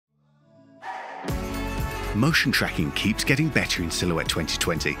Motion tracking keeps getting better in Silhouette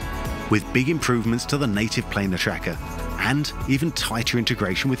 2020, with big improvements to the native planar tracker, and even tighter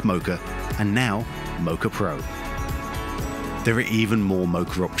integration with Mocha, and now Mocha Pro. There are even more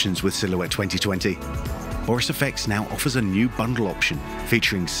Mocha options with Silhouette 2020. Boris FX now offers a new bundle option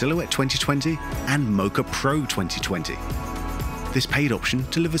featuring Silhouette 2020 and Mocha Pro 2020. This paid option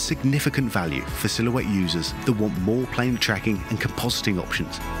delivers significant value for Silhouette users that want more planar tracking and compositing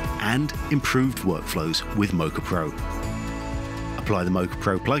options, and improved workflows with Mocha Pro. Apply the Mocha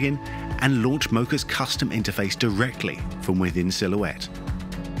Pro plugin and launch Mocha's custom interface directly from within Silhouette.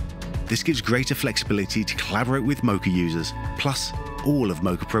 This gives greater flexibility to collaborate with Mocha users, plus all of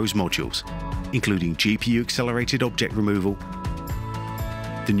Mocha Pro's modules, including GPU accelerated object removal,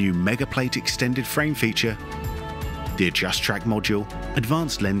 the new Mega Plate extended frame feature, the Adjust Track module,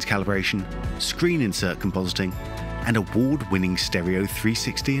 advanced lens calibration, screen insert compositing, and award-winning stereo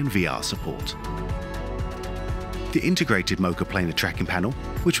 360 and VR support. The integrated Mocha planar tracking panel,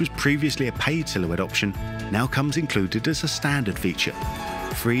 which was previously a paid Silhouette option, now comes included as a standard feature,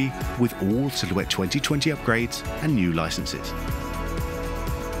 free with all Silhouette 2020 upgrades and new licenses.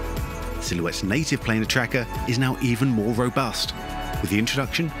 Silhouette's native planar tracker is now even more robust, with the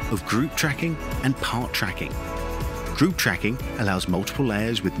introduction of group tracking and part tracking. Group tracking allows multiple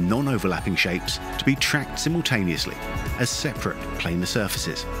layers with non-overlapping shapes to be tracked simultaneously as separate planar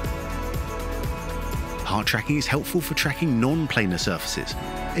surfaces. Part tracking is helpful for tracking non-planar surfaces.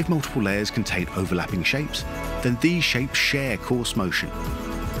 If multiple layers contain overlapping shapes, then these shapes share coarse motion,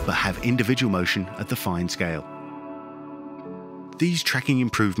 but have individual motion at the fine scale. These tracking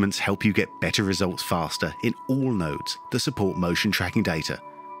improvements help you get better results faster in all nodes that support motion tracking data,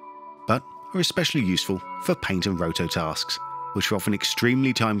 but are especially useful for paint and roto tasks, which are often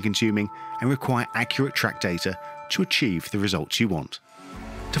extremely time-consuming and require accurate track data to achieve the results you want.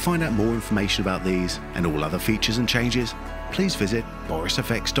 To find out more information about these and all other features and changes, please visit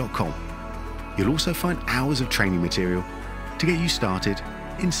borisfx.com. You'll also find hours of training material to get you started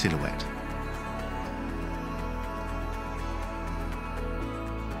in Silhouette.